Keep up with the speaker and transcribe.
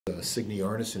Signe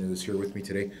Arneson, who is here with me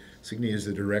today. Signe is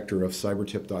the director of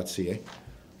Cybertip.ca.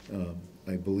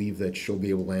 I believe that she'll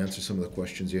be able to answer some of the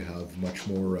questions you have much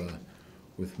more,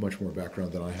 with much more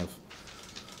background than I have.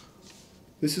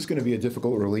 This is going to be a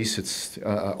difficult release.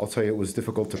 I'll tell you, it was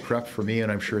difficult to prep for me,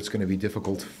 and I'm sure it's going to be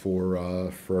difficult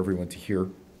for everyone to hear.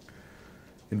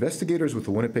 Investigators with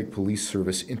the Winnipeg Police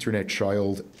Service Internet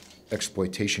Child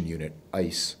Exploitation Unit,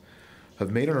 ICE,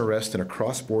 have made an arrest in a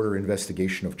cross-border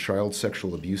investigation of child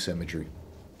sexual abuse imagery.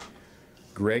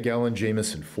 Greg Alan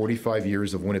JAMIESON, 45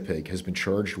 years of Winnipeg, has been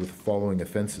charged with the following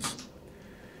offenses: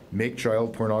 make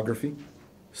child pornography,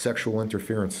 sexual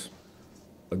interference,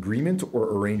 agreement or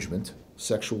arrangement,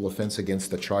 sexual offense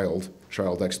against a child,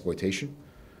 child exploitation,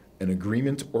 an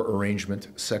agreement or arrangement,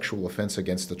 sexual offense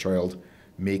against a child,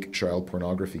 make child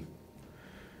pornography.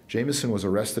 JAMIESON was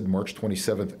arrested March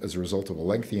 27th as a result of a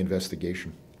lengthy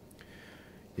investigation.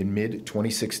 In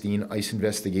mid-2016, ICE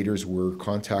investigators were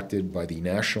contacted by the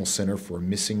National Centre for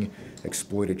Missing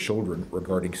Exploited Children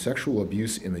regarding sexual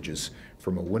abuse images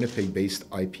from a Winnipeg-based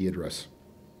IP address.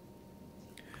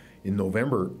 In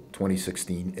November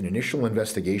 2016, an initial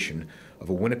investigation of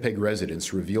a Winnipeg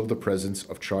residence revealed the presence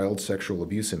of child sexual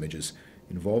abuse images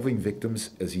involving victims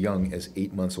as young as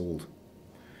 8 months old.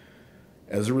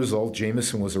 As a result,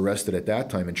 JAMIESON was arrested at that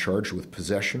time and charged with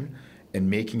possession and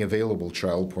making available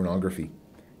child pornography.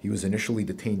 He was initially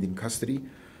detained in custody.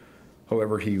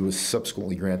 However, he was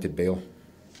subsequently granted bail.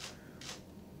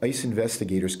 ICE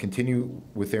investigators continue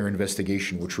with their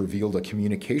investigation, which revealed a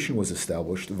communication was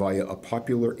established via a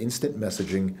popular instant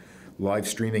messaging live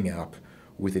streaming app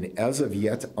with an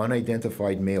as-of-yet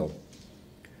unidentified male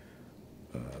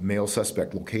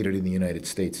suspect located in the United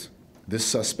States. This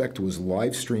suspect was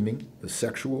live streaming the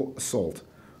sexual assault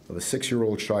of a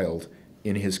 6-year-old child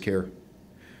in his care.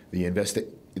 The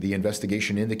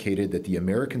investigation indicated that the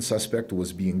American suspect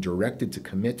was being directed to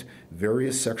commit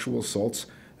various sexual assaults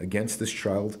against this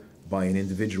child by an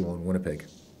individual in Winnipeg.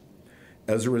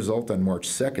 As a result, on March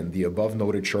 2nd, the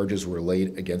above-noted charges were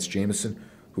laid against JAMIESON,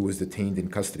 who was detained in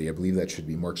custody. I believe that should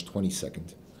be March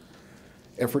 22nd.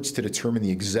 Efforts to determine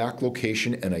the exact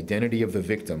location and identity of the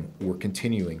victim are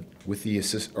continuing with the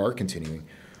assistance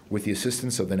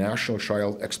of the National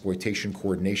Child Exploitation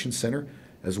Coordination Center,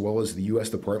 as well as the U.S.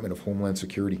 Department of Homeland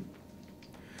Security.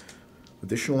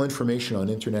 Additional information on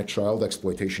internet child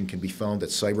exploitation can be found at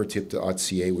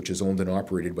Cybertip.ca, which is owned and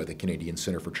operated by the Canadian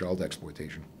Centre for Child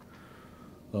Exploitation.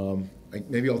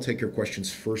 Maybe I'll take your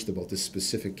questions first about this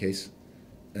specific case,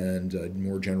 and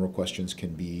more general questions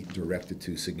can be directed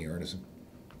to Signe Arneson.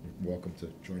 You're welcome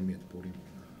to join me at the podium.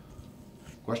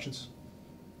 Questions?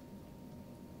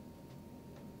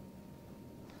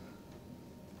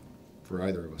 For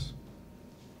either of us.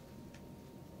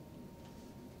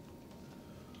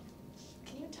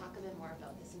 Talk a bit more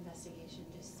about this investigation.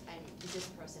 I'm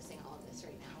just processing all of this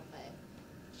right now, but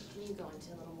can you go into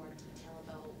a little more detail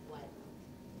about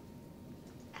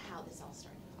how this all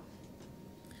started off?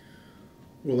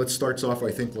 Well, it starts off,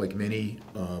 I think, like many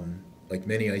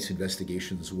ICE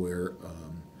investigations, where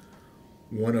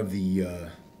one of the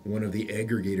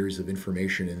aggregators of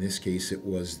information, in this case, it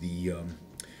was the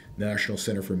National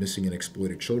Center for Missing and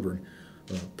Exploited Children,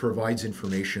 provides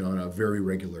information on a very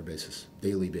regular basis,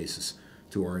 daily basis,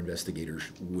 to our investigators,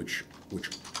 which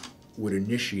would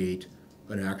initiate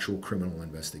an actual criminal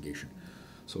investigation.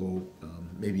 So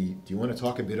maybe, do you want to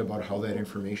talk a bit about how that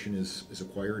information is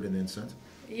acquired and then sent?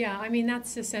 Yeah, I mean,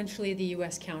 that's essentially the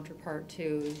U.S. counterpart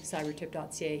to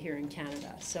Cybertip.ca here in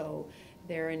Canada. So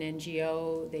they're an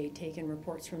NGO, they take in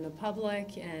reports from the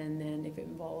public, and then if it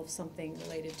involves something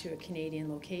related to a Canadian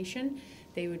location,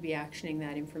 they would be actioning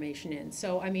that information in.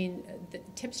 So, I mean, the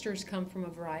tipsters come from a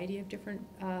variety of different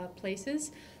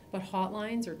places, but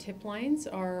hotlines or tip lines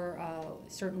are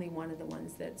certainly one of the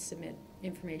ones that submit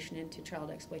information into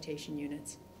child exploitation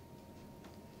units.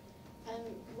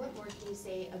 What more can you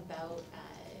say about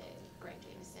Greg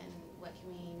JAMIESON? What can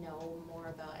we know more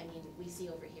about? I mean, we see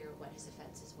over here what his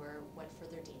offenses were. What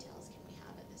further details can we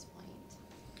have at this point?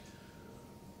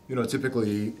 You know,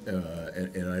 typically,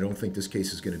 and I don't think this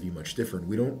case is going to be much different,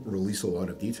 we don't release a lot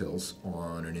of details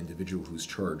on an individual who's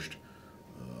charged.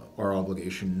 Our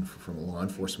obligation from a law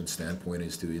enforcement standpoint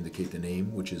is to indicate the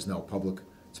name, which is now public.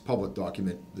 It's a public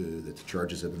document that the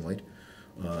charges have been laid,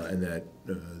 and that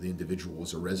the individual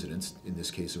is a resident, in this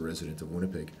case a resident of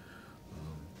Winnipeg.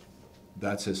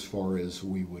 That's as far as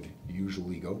we would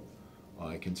usually go.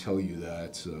 I can tell you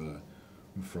that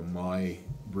from my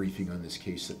briefing on this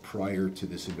case, that prior to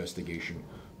this investigation,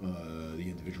 the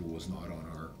individual was not on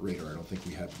our radar. I don't think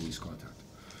we had police contact.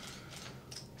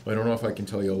 I don't know if I can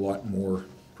tell you a lot more,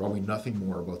 probably nothing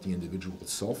more about the individual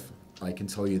itself. I can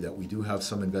tell you that we do have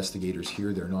some investigators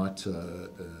here. They're not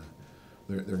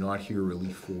here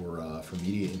really for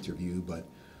media interview, but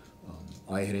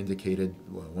I had indicated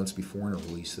once before in a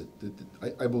release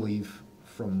that I believe,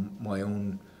 from my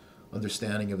own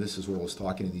understanding of this as well as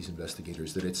talking to these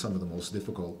investigators, that it's some of the most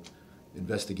difficult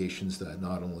investigations that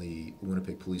not only the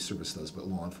Winnipeg Police Service does, but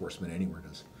law enforcement anywhere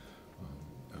does.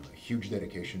 Huge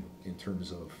dedication in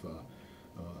terms of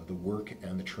the work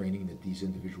and the training that these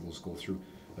individuals go through,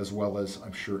 as well as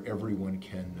I'm sure everyone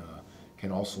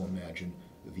can also imagine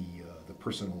the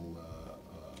personal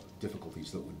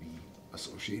difficulties that would be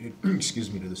associated,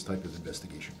 excuse me, to this type of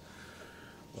investigation.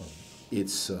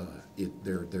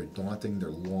 They're daunting, they're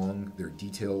long, they're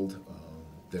detailed,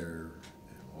 they're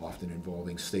often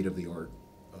involving state-of-the-art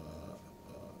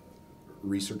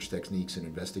research techniques and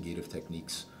investigative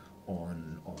techniques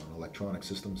on electronic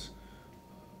systems.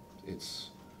 It's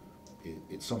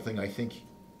something, I think,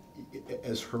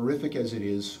 as horrific as it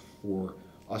is for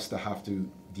us to have to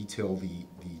detail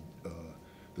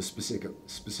the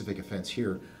specific offense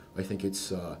here, I think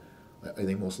it's I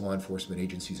think most law enforcement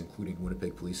agencies, including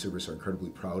Winnipeg Police Service, are incredibly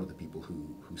proud of the people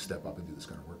who step up and do this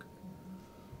kind of work.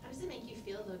 How does it make you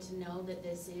feel, though, to know that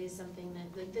this is something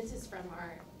that this is from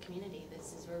our community,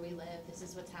 this is where we live, this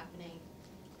is what's happening?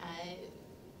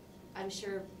 I'm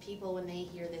sure people, when they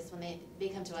hear this, when they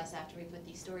come to us after we put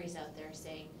these stories out there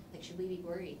saying, like, should we be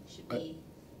worried? Should we?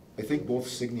 I think both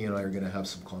Signe and I are going to have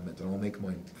some comment, and I'll make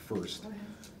mine first.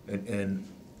 And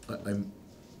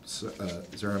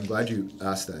Zara, I'm glad you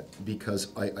asked that,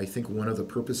 because I think one of the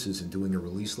purposes in doing a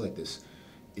release like this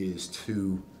is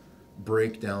to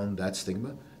break down that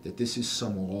stigma, that this is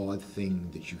some odd thing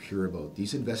that you hear about.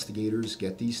 These investigators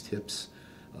get these tips,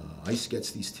 ICE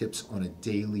gets these tips on a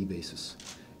daily basis,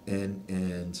 and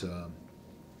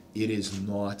it is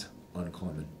not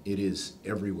uncommon. It is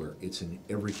everywhere. It's in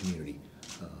every community.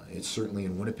 It's certainly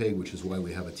in Winnipeg, which is why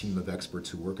we have a team of experts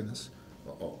who work in this.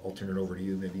 I'll turn it over to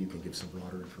you. Maybe you can give some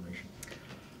broader information.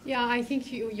 Yeah, I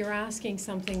think you're asking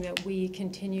something that we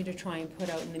continue to try and put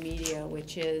out in the media,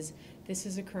 which is this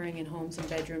is occurring in homes and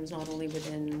bedrooms, not only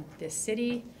within this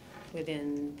city,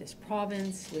 within this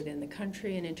province, within the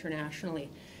country, and internationally.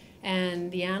 And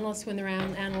the analysts, when they're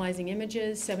analyzing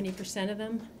images, 70% of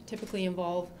them typically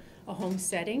involve a home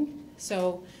setting.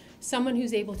 So someone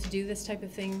who's able to do this type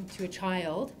of thing to a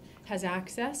child has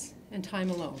access and time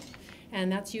alone. And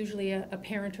that's usually a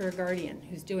parent or a guardian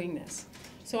who's doing this.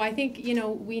 So I think, you know,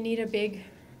 we need a big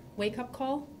wake-up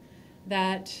call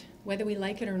that whether we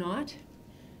like it or not,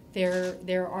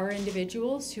 there are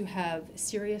individuals who have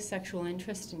serious sexual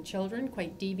interest in children,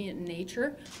 quite deviant in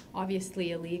nature,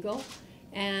 obviously illegal.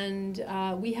 And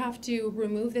we have to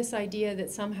remove this idea that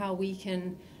somehow we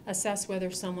can assess whether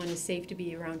someone is safe to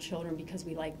be around children because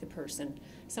we like the person.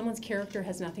 Someone's character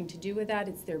has nothing to do with that.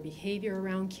 It's their behavior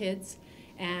around kids.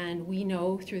 And we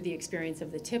know through the experience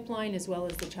of the tip line as well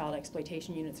as the child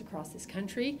exploitation units across this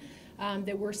country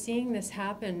that we're seeing this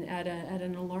happen at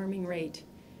an alarming rate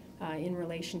in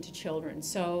relation to children.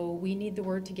 So we need the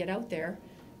word to get out there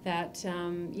that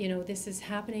you know, this is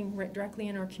happening directly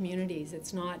in our communities.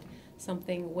 It's not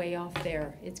something way off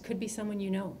there. It could be someone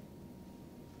you know.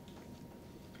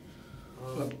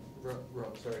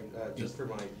 Rob, sorry, just for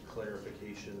my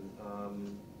clarification,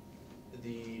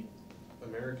 the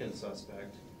American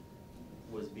suspect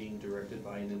was being directed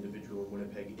by an individual in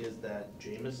Winnipeg. Is that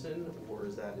Jamieson, or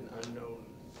is that an unknown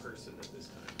person at this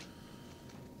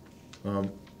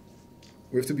time?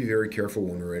 We have to be very careful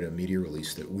when we write a media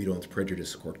release that we don't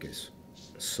prejudice a court case.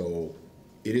 So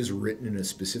it is written in a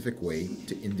specific way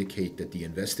to indicate that the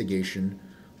investigation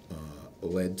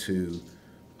led to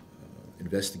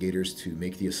investigators to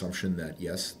make the assumption that,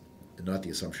 yes, not the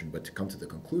assumption, but to come to the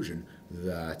conclusion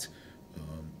that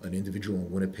an individual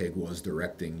in Winnipeg was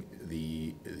directing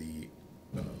the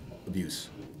abuse,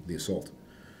 the assault.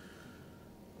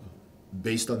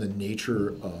 Based on the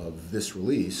nature of this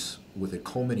release, with it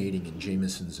culminating in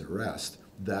Jamieson's arrest,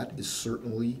 that is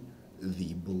certainly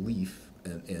the belief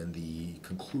and the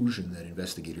conclusion that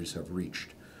investigators have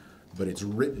reached. But it's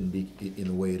written in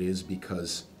the way it is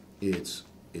because it's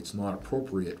not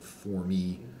appropriate for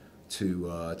me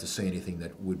to say anything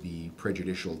that would be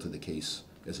prejudicial to the case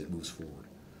as it moves forward.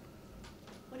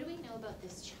 What do we know about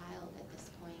this child at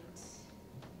this point?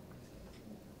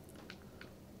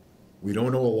 We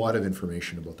don't know a lot of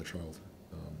information about the child.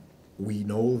 We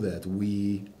know that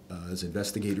we, as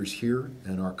investigators here,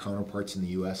 and our counterparts in the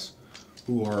U.S.,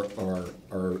 who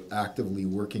are actively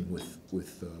working with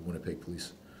Winnipeg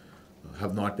Police,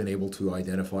 have not been able to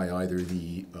identify either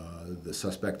the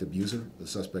suspect abuser, the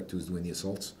suspect who's doing the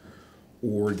assaults,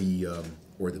 or the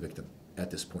victim at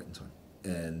this point in time.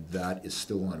 and that is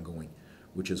still ongoing,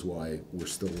 which is why we're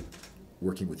still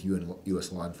working with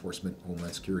U.S. law enforcement,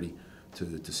 Homeland Security,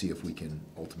 to see if we can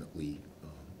ultimately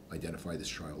identify this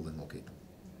child and locate them.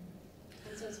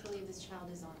 And so it's believed this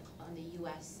child is on the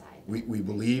U.S. side? We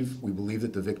believe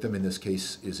that the victim in this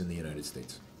case is in the United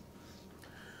States.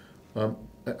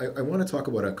 I want to talk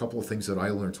about a couple of things that I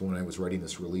learned when I was writing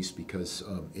this release, because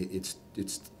it's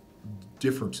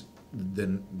different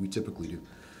than we typically do.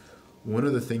 One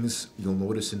of the things you'll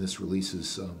notice in this release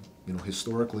is,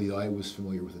 historically I was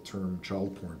familiar with the term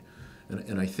child porn,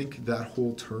 and I think that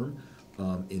whole term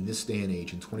in this day and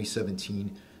age, in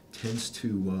 2017, tends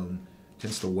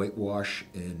to whitewash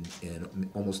and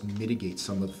almost mitigate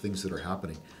some of the things that are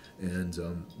happening. And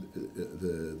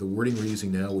the wording we're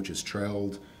using now, which is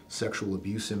child sexual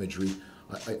abuse imagery,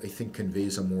 I think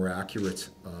conveys a more accurate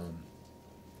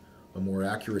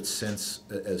sense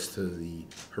as to the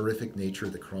horrific nature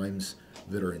of the crimes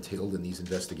that are entailed in these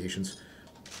investigations.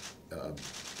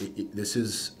 This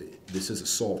is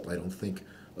assault. I don't think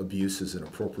abuse is an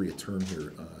appropriate term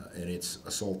here, and it's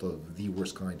assault of the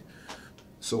worst kind.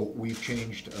 So we've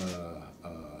changed,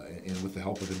 and with the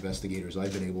help of investigators,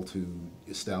 I've been able to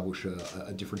establish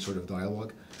a different sort of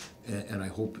dialogue, and I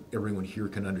hope everyone here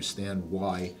can understand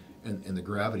why and the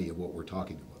gravity of what we're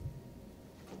talking about.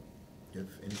 Do you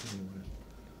have anything you want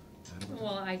to add about that?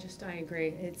 Well, I agree.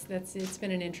 It's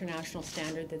been an international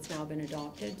standard that's now been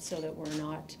adopted, so that we're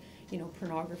not,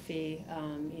 pornography,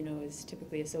 is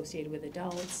typically associated with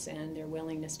adults and their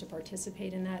willingness to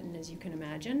participate in that. And as you can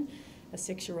imagine, a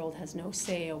 6-year-old has no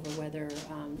say over whether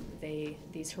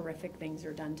these horrific things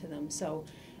are done to them. So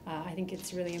I think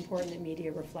it's really important that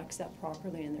media reflects that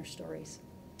properly in their stories.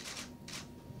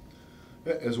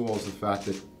 As well as the fact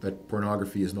that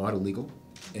pornography is not illegal,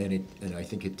 and I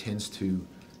think it tends to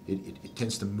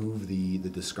move the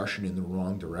discussion in the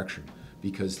wrong direction,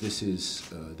 because this is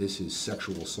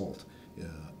sexual assault,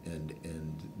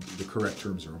 and the correct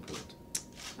terms are important.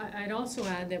 I'd also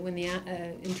add that when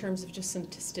in terms of just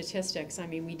some statistics,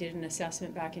 we did an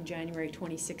assessment back in January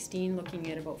 2016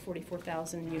 looking at about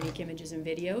 44,000 unique images and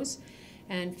videos,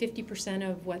 and 50%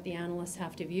 of what the analysts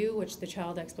have to view, which the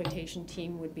child exploitation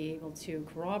team would be able to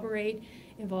corroborate,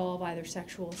 involve either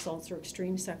sexual assaults or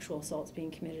extreme sexual assaults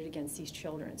being committed against these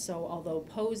children. So although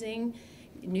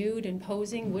nude and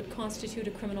posing would constitute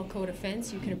a criminal code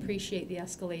offense, you can appreciate the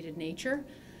escalated nature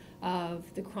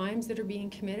of the crimes that are being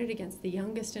committed against the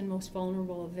youngest and most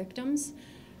vulnerable of victims.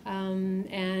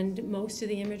 And most of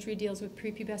the imagery deals with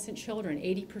prepubescent children.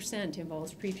 80%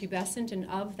 involves prepubescent, and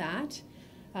of that,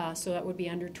 so that would be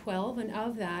under 12, and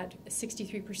of that,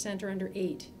 63% are under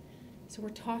 8. So we're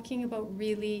talking about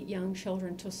really young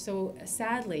children. So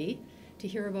sadly, to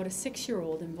hear about a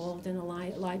 6-year-old involved in a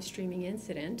live streaming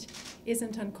incident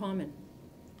isn't uncommon.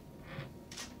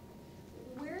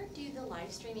 Where do the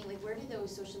live streaming, where do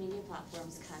those social media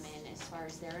platforms come in as far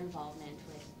as their involvement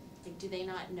with, do they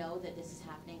not know that this is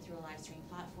happening through a live stream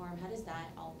platform? How does that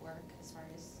all work as far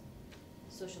as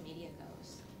social media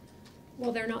goes?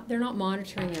 Well, they're not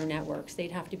monitoring their networks.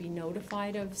 They'd have to be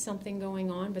notified of something going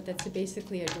on, but that's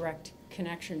basically a direct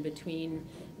connection between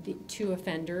the two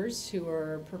offenders who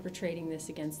are perpetrating this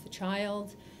against the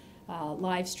child.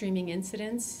 Live streaming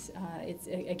incidents, it's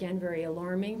again very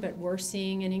alarming, but we're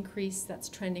seeing an increase that's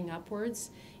trending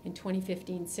upwards. In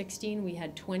 2015-16, we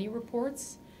had 20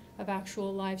 reports of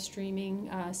actual live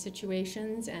streaming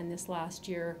situations, and this last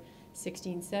year,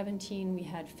 16-17, we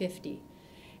had 50.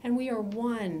 And we are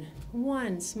one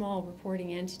small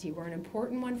reporting entity. We're an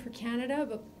important one for Canada,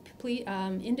 but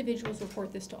individuals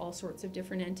report this to all sorts of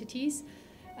different entities.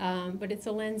 But it's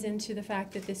a lens into the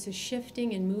fact that this is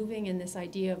shifting and moving, and this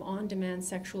idea of on-demand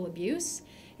sexual abuse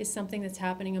is something that's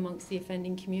happening amongst the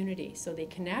offending community. So they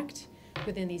connect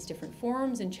within these different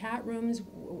forums and chat rooms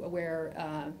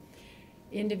where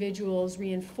individuals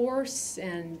reinforce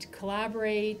and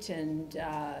collaborate and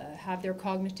have their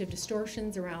cognitive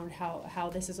distortions around how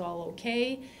this is all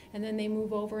okay, and then they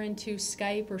move over into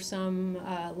Skype or some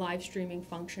live streaming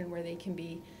function where they can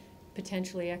be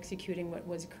potentially executing what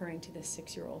was occurring to this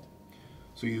 6-year-old.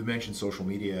 So you mentioned social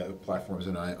media platforms,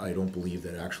 and I don't believe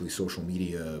that actually social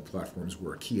media platforms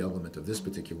were a key element of this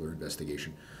particular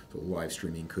investigation. So live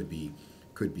streaming could be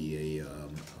a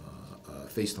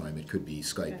FaceTime, it could be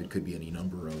Skype, Okay. It could be any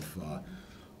number of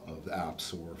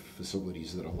apps or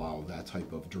facilities that allow that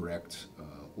type of direct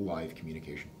live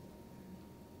communication.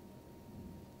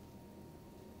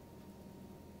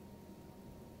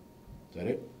 Is that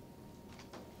it?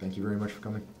 Thank you very much for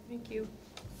coming. Thank you.